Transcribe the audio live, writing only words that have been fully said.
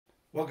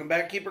Welcome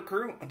back, Keeper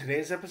Crew. On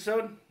today's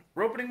episode,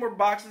 we're opening more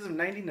boxes of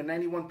 90 to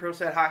 91 Pro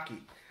Set Hockey.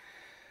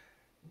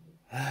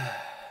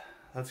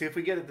 Let's see if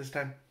we get it this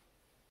time.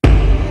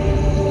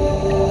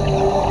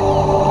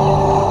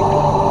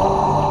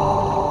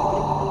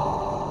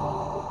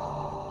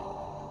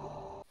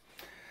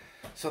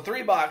 So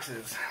three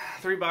boxes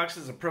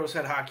of Pro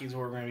Set Hockey is what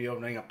we're going to be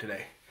opening up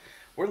today.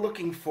 We're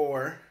looking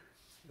for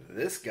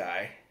this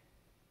guy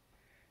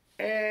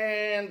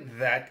and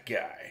that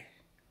guy.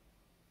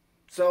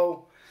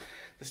 So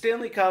the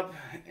Stanley Cup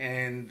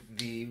and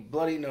the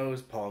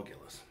bloody-nosed Paul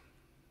Gillis.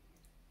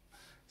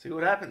 See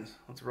what happens.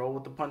 Let's roll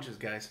with the punches,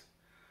 guys.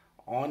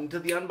 On to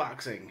the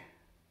unboxing.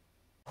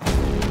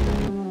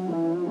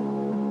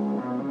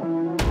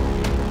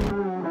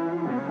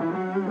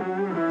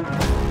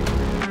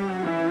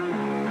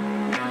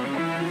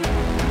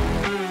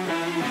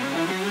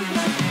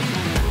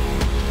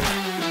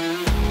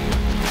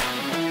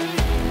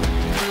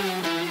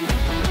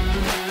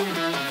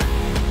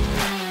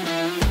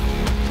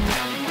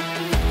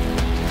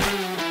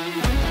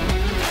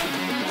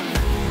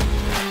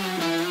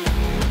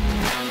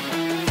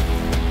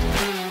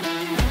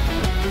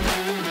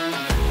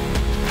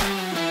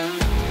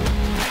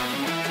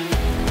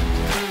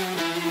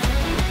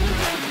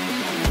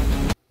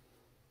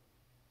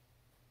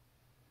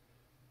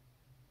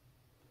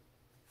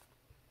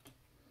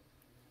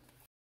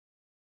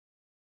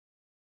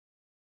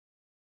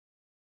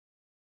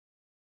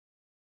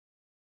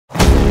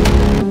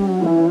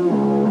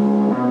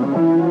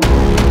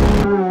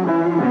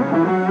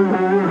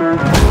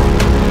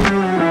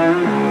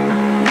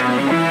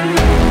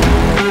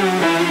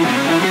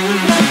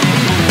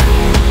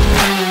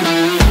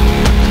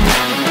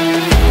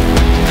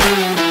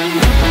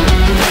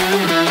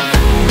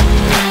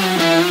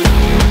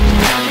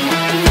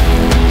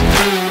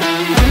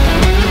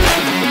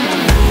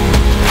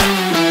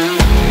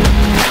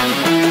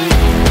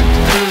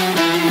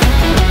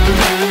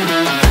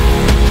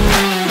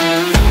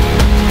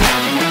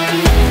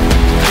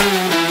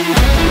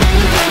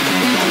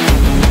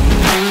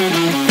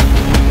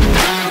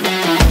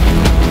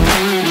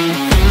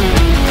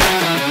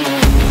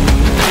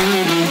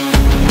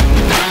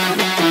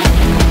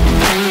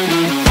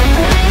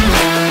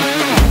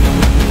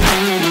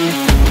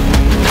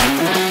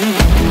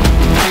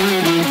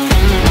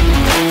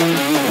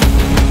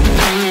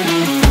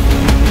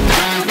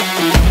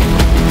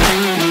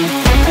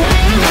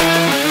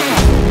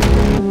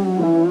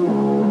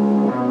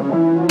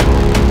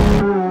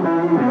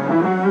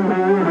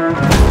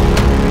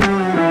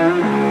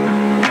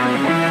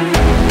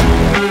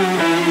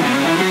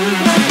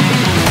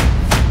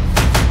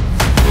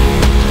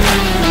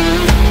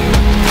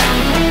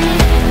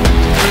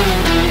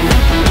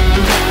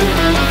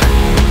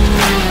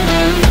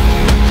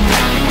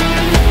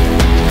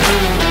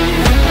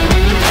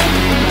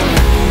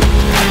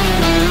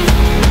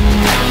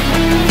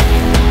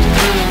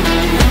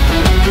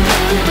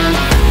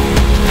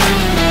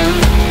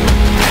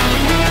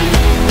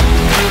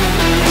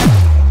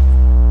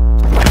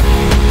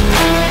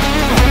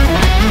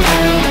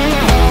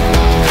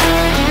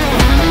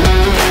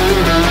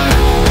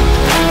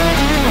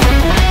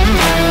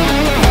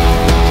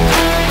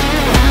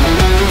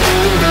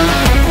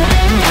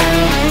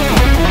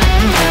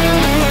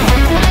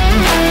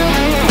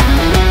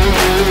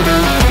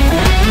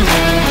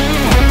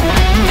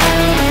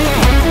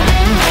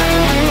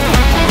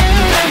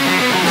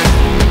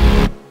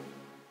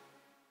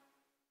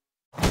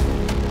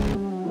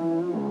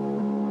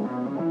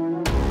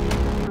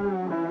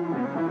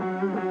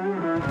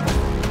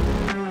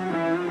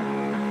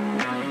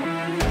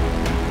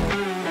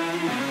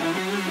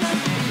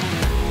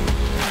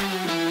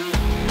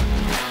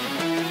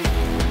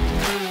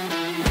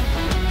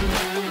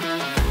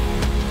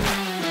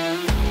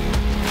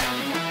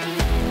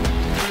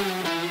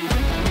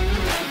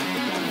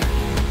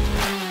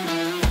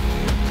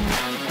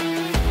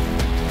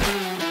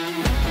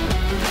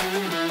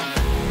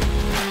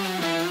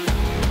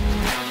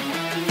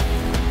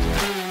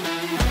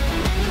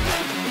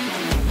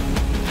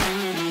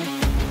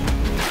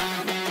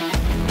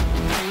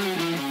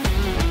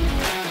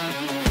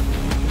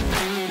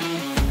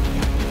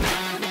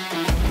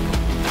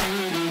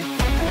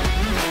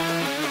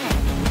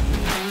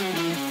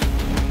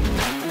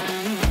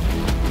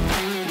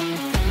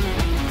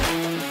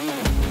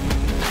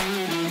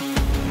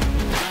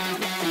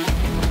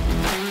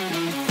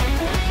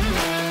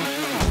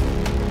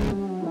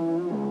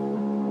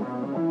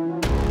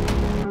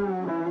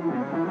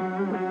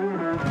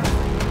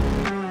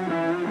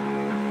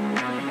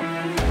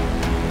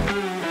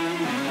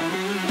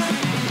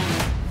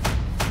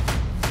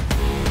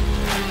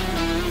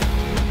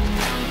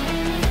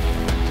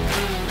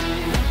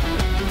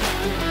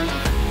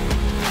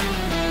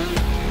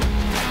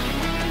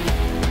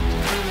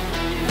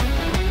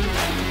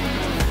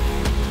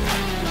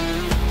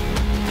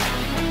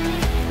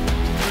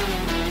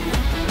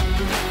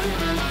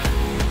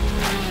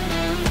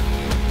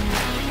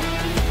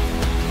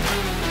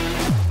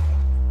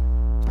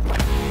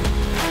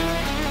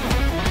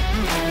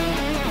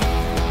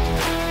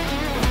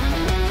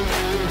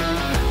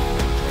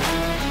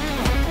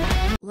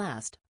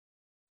 Last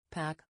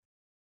pack.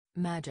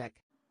 Magic.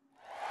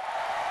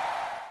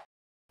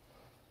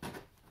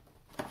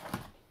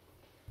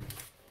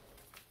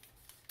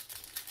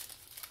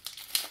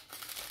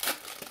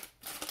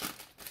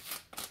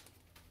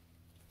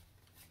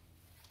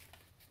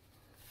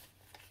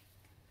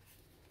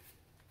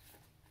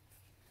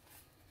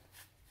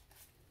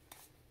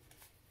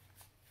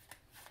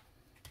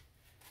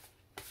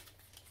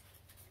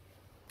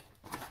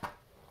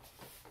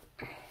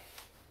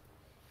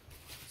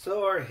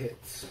 So our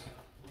hits,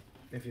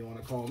 if you want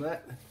to call them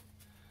that.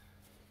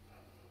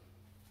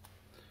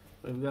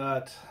 We've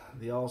got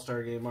the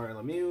All-Star Game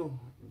Mario Lemieux,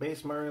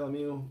 base Mario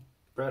Lemieux,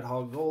 Brett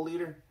Hall goal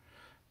leader,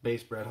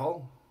 base Brett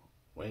Hall,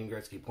 Wayne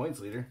Gretzky points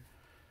leader,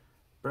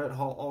 Brett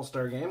Hall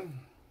All-Star Game,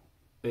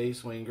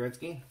 base Wayne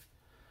Gretzky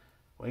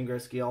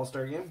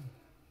All-Star Game,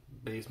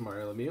 base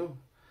Mario Lemieux,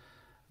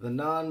 the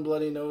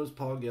non-bloody nose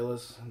Paul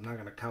Gillis. I'm not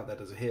going to count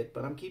that as a hit,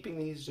 but I'm keeping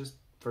these just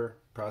for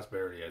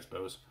prosperity, I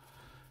suppose.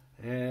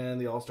 And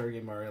the All-Star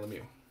Game Mario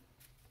Lemieux.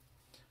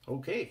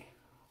 Okay,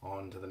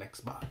 on to the next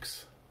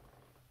box.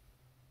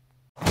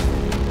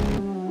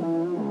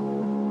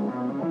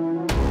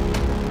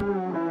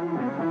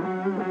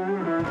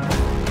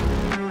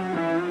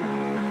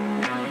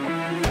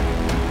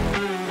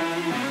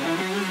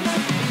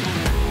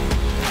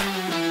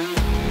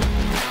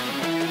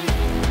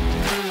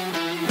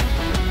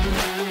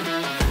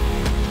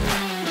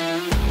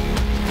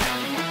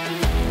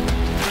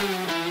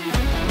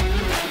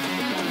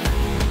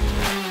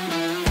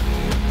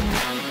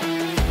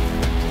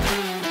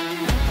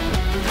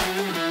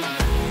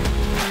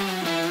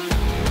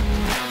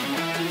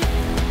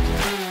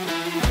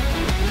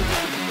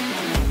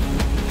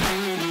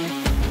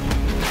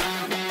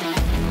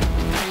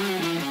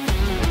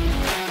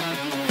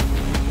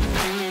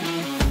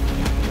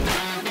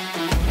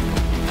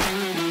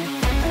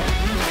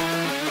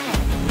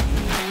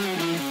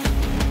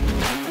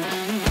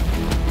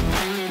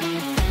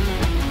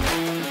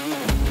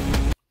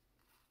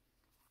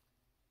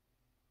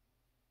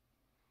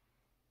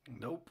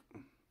 Nope.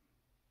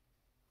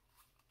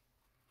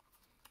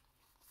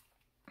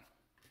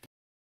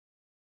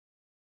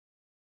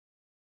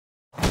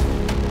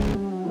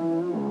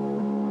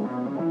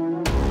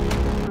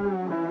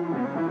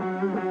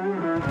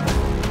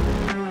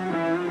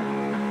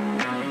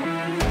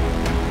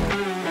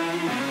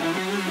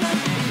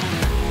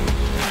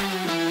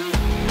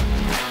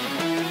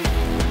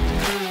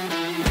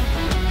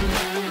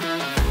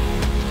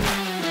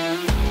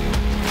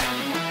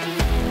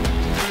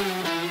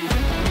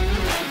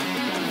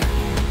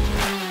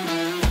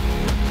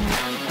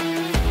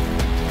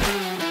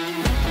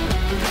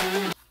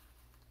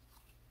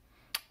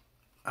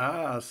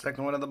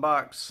 Second one of the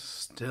box.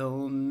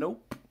 Still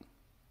nope.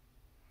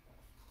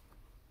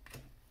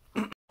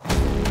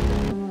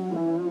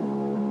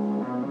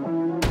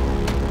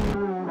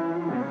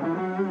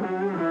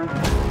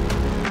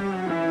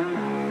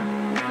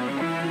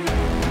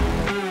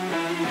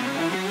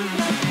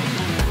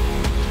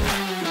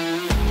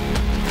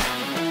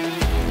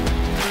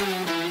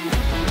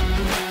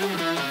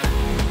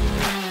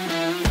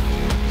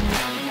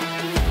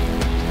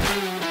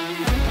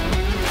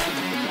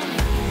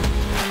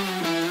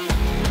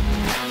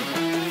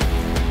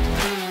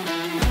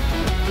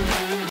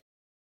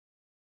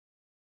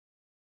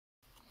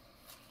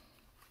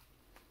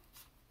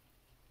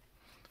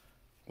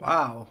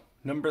 Wow,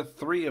 number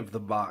 3 of the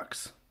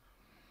box.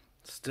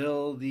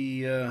 Still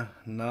the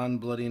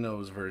non-bloody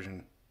nose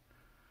version.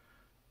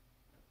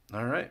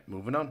 Alright,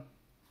 moving on.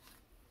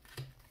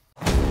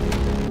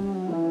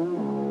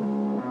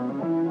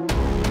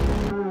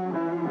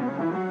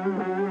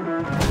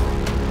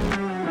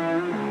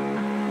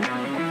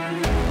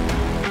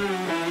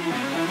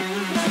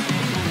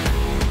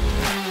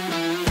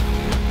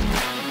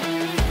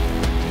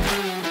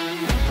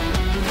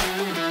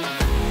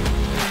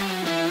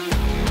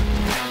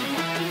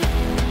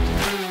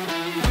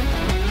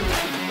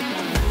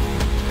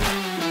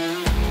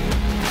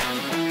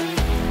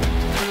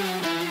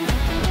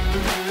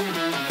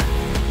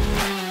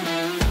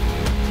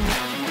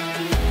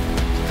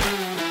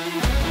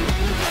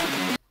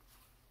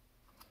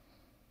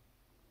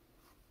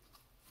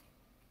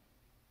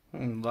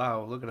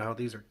 Wow, look at how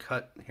these are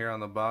cut here on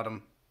the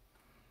bottom.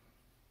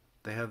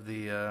 They have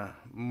the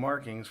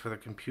markings for the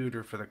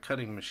computer for the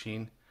cutting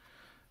machine,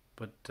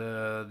 but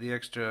the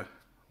extra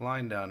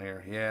line down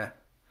here, yeah.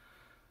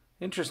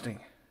 Interesting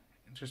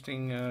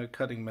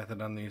cutting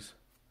method on these.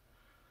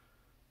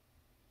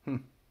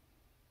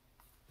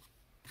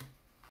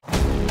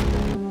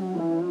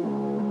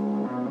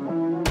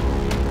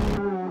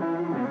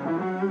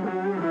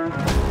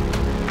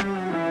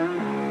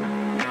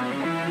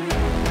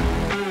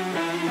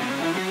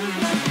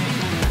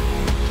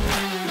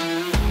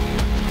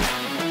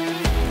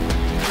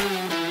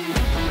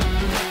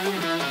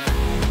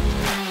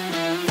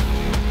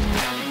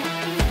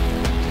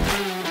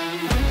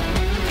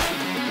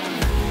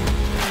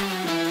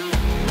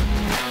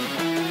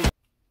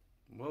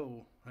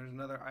 Whoa, there's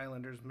another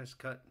Islanders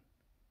miscut.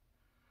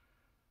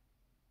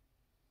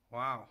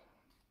 Wow.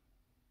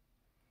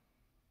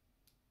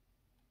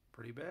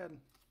 pretty bad.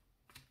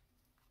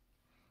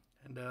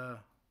 And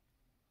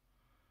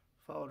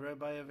followed right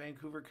by a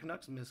Vancouver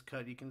Canucks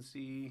miscut. You can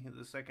see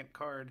the second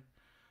card.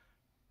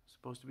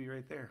 Supposed to be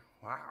right there.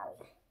 Wow.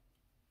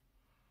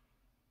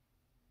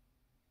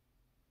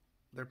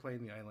 They're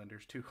playing the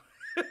Islanders too.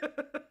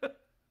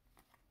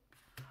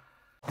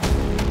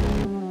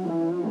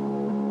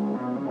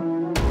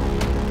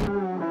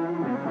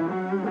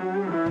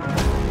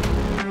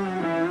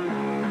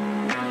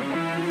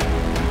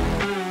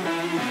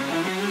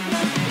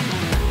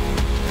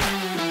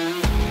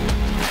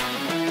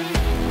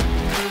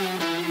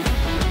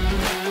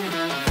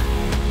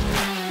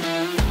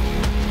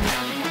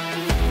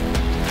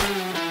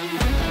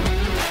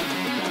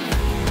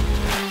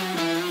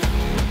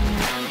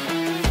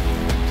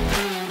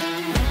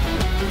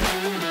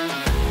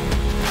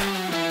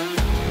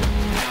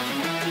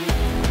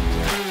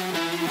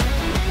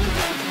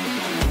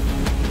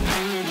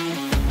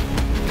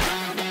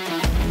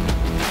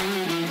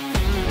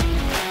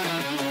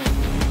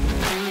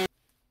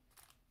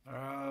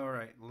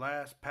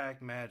 Last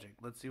pack magic.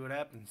 Let's see what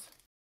happens.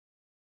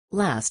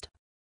 Last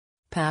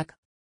pack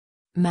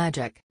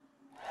magic.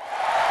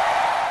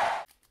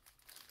 I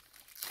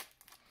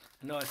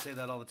know I say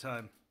that all the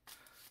time,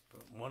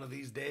 but one of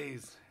these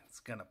days it's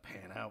gonna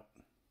pan out.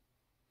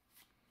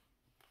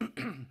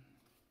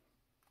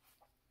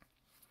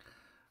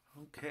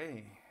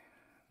 Okay,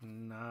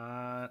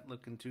 not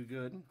looking too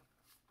good.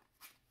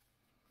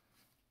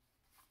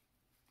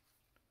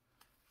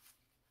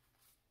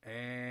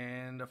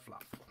 And a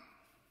flop.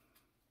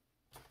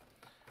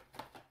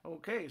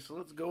 Okay, so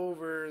let's go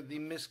over the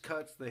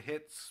miscuts, the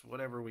hits,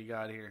 whatever we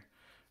got here.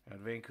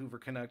 Vancouver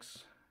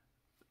Canucks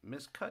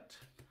miscut.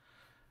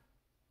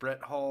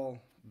 Brett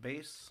Hall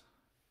base.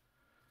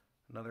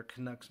 Another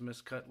Canucks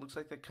miscut. Looks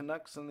like the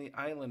Canucks and the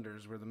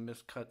Islanders were the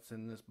miscuts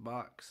in this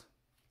box.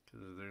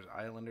 There's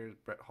Islanders,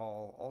 Brett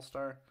Hall,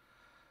 All-Star.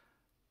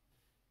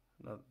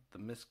 The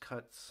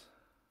miscuts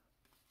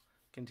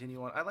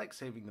continue on. I like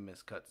saving the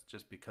miscuts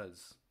just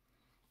because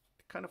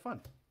they're kind of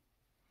fun.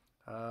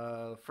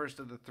 First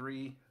of the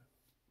three,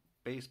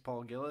 base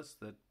Paul Gillis,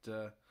 that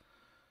the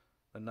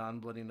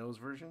non-bloody nose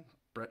version.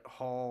 Brett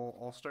Hall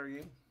All-Star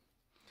game.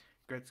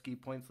 Gretzky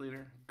points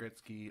leader.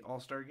 Gretzky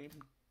All-Star game.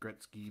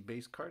 Gretzky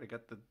base card. I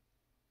got the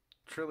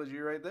trilogy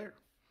right there.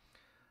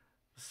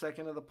 The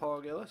second of the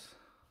Paul Gillis.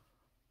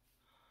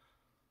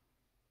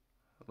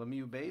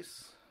 Lemieux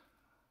base.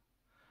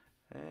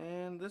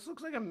 And this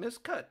looks like a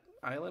miscut.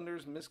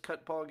 Islanders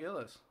miscut Paul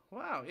Gillis.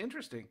 Wow,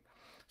 interesting.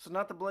 So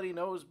not the bloody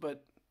nose,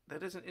 but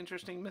that is an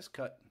interesting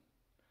miscut.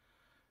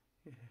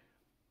 Yeah.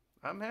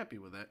 I'm happy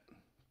with that.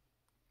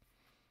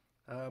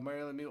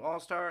 Mario Lemieux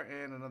All-Star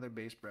and another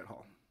base Brett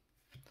Hall.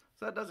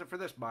 So that does it for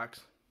this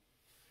box.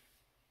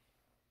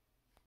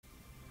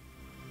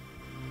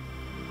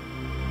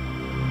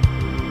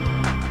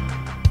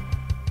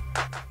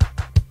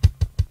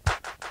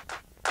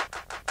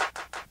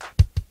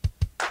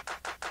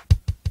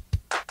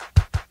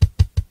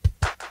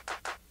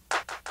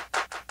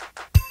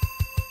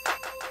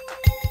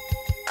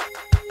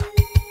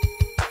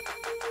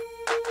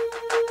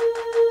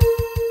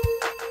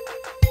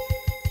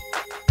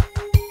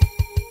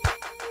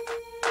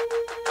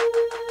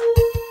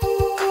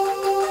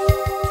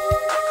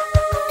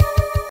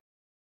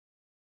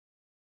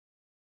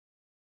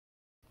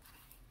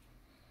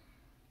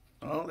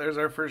 Well, there's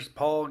our first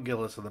Paul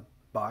Gillis of the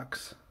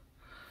box.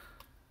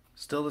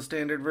 Still the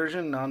standard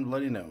version,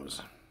 non-bloody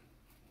nose.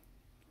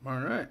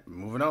 Alright,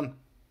 moving on.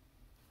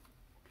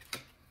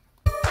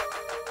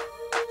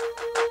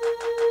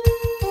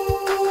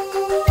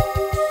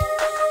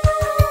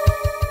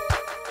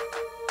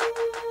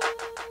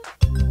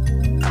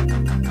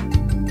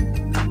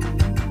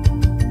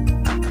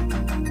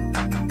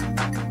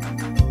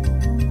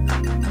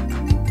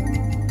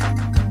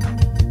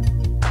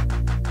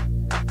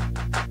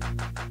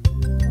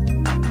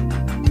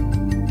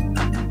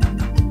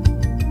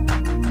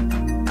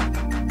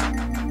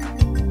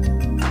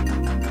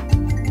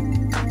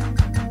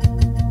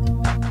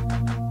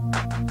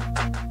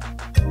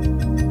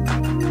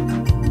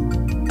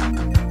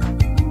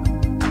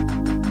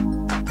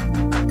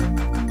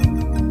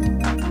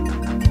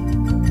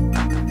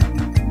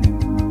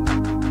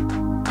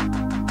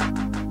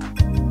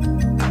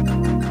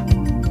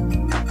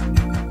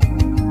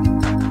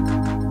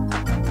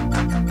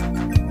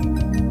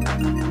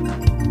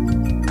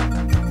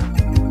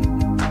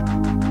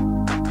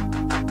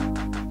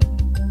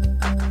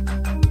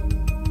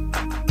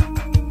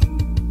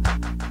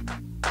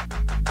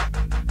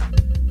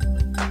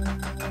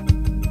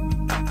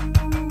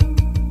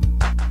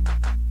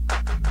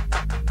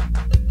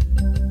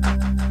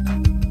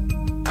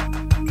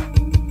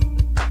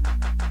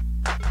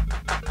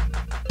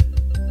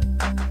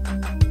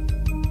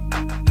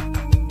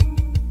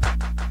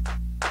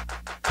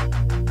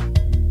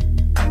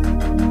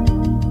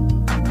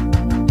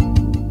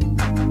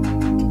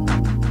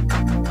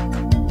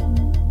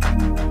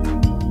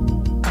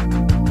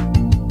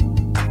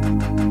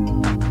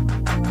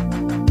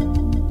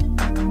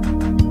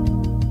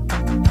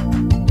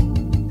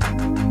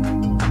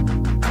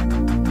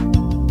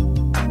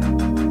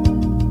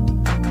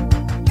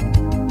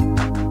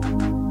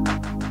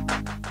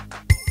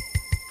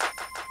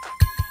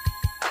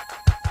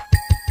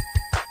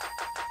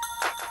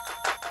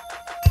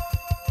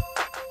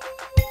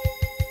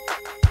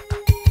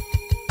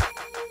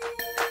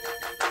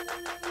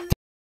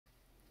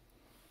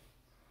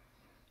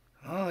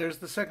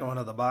 the second one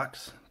of the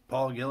box.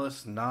 Paul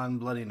Gillis,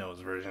 non-bloody nose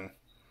version.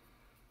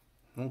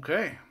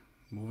 Okay,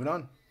 moving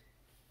on.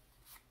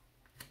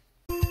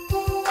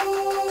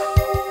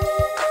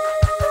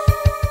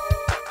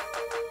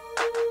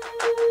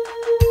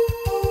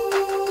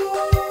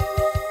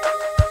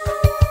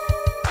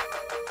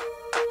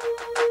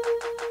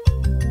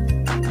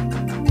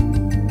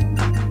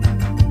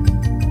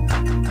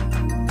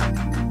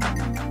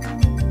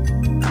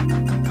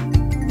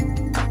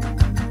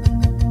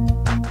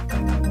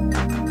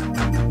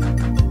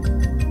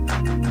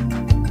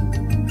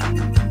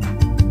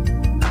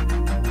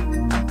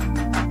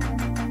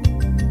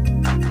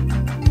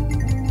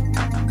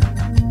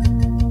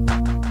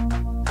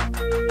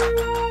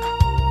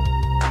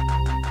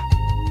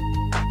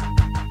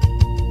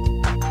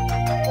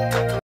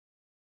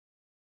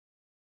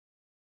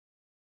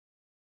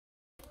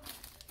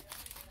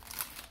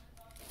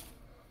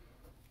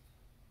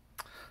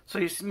 So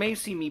you may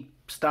see me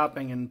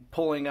stopping and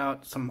pulling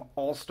out some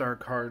all-star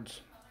cards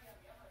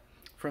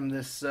from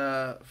this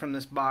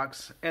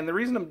box, and the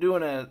reason I'm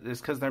doing it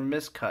is because they're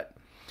miscut.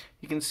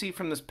 You can see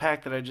from this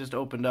pack that I just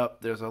opened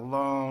up, there's a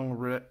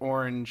long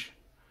orange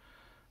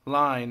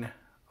line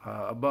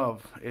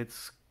above.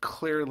 It's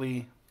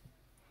clearly,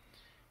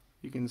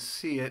 you can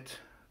see it.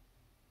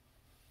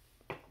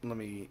 Let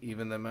me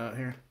even them out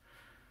here.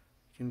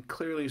 You can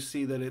clearly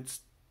see that it's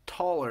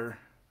taller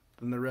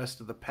than the rest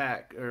of the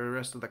pack, or the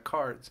rest of the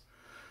cards.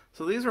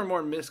 So these are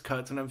more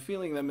miscuts, and I'm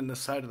feeling them in the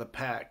side of the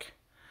pack.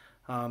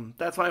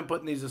 That's why I'm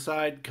putting these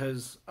aside,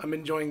 because I'm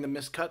enjoying the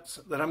miscuts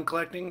that I'm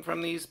collecting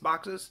from these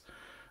boxes.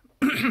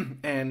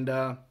 And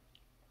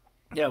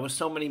yeah, with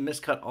so many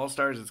miscut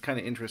all-stars, it's kind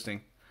of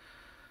interesting.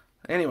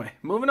 Anyway,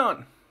 moving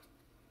on.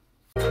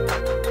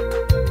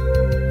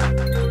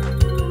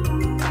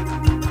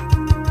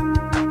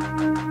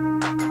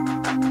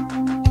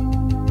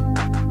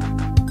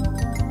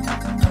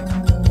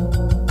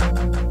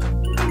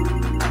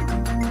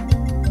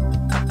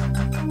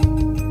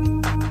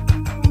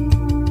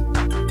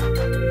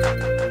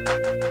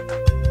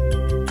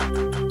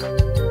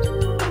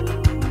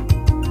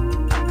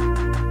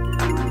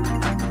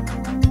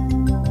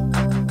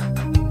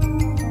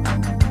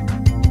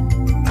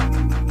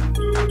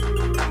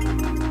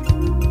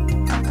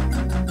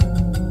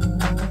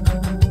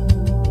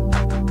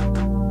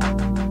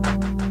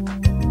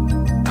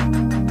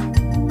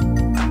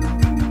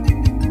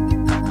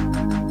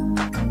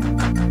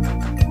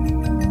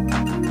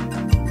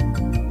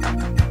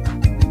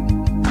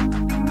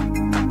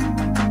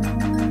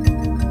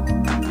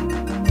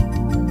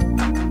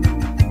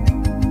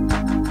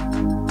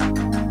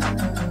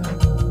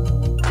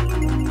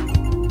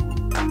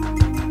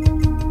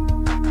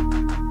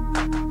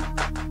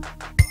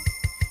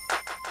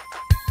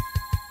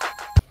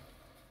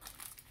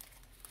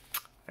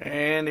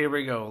 And here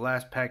we go,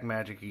 last pack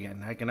magic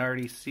again. I can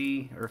already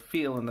see or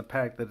feel in the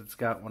pack that it's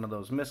got one of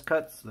those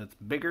miscuts that's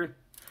bigger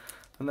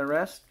than the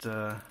rest.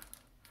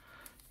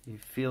 You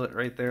feel it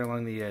right there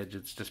along the edge.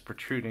 It's just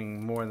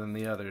protruding more than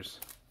the others.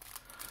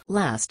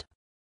 Last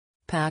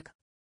pack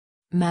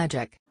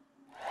magic.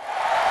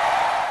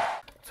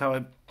 That's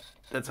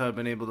how I've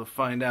been able to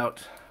find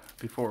out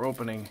before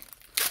opening.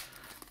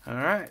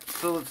 Alright,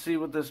 so let's see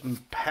what this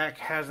pack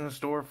has in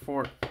store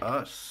for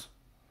us.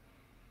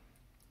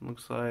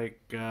 Looks like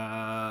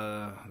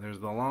there's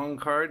the long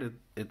card.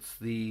 It's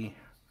the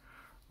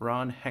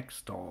Ron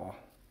Hextall.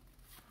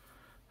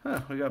 Huh,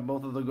 we got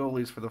both of the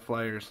goalies for the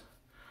Flyers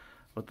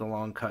with the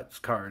long cuts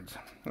cards.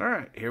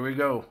 Alright, here we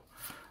go.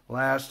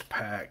 Last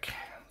pack.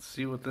 Let's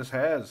see what this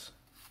has.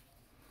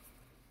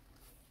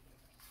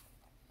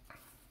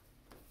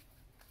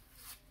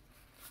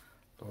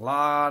 A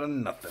lot of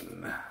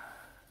nothing.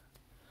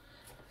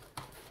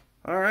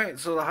 Alright,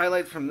 so the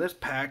highlights from this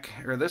pack,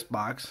 or this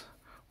box,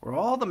 were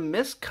all the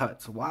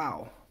miscuts.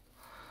 Wow.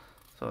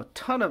 So a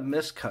ton of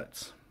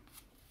miscuts.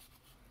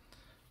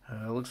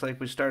 Looks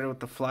like we started with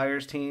the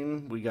Flyers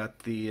team. We got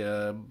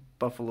the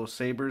Buffalo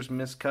Sabres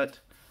miscut.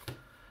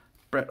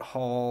 Brett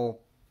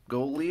Hall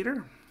goal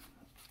leader.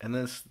 And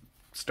this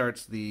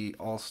starts the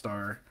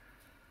All-Star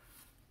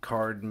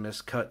card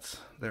miscuts.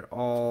 They're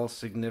all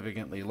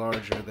significantly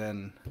larger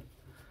than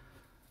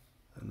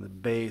the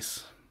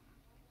base.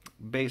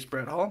 Base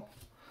Brett Hall.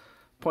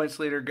 Points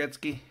leader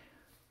Gretzky.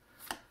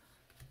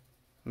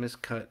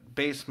 Miscut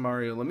base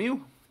Mario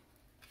Lemieux.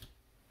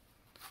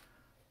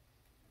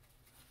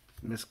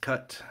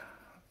 Miscut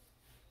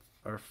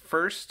our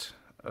first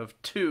of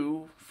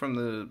two from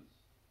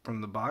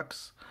the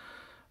box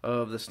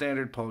of the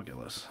standard Paul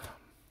Gillis.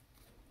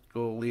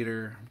 Goal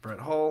leader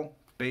Brett Hall,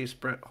 base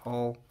Brett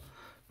Hall,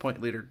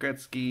 point leader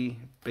Gretzky,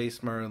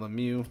 base Mario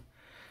Lemieux,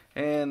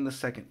 and the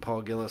second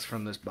Paul Gillis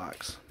from this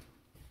box.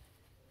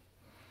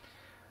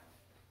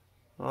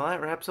 Well,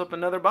 that wraps up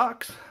another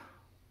box.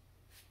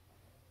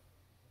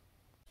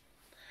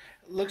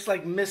 Looks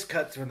like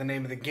miscuts were the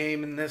name of the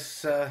game in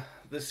this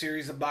this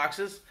series of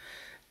boxes.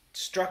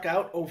 Struck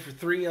out 0 for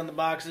 3 on the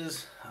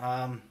boxes.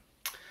 Not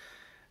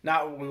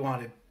what we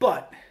wanted,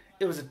 but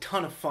it was a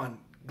ton of fun.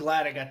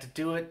 Glad I got to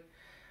do it.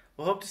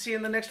 We'll hope to see you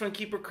in the next one,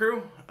 Keeper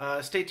Crew.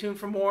 Stay tuned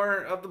for more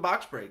of the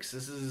box breaks.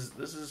 This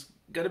is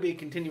going to be a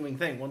continuing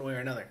thing, one way or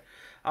another.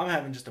 I'm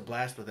having just a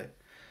blast with it.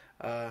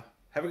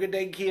 Have a good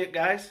day,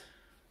 guys.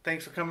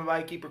 Thanks for coming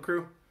by, Keeper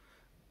Crew.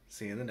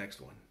 See you in the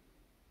next one.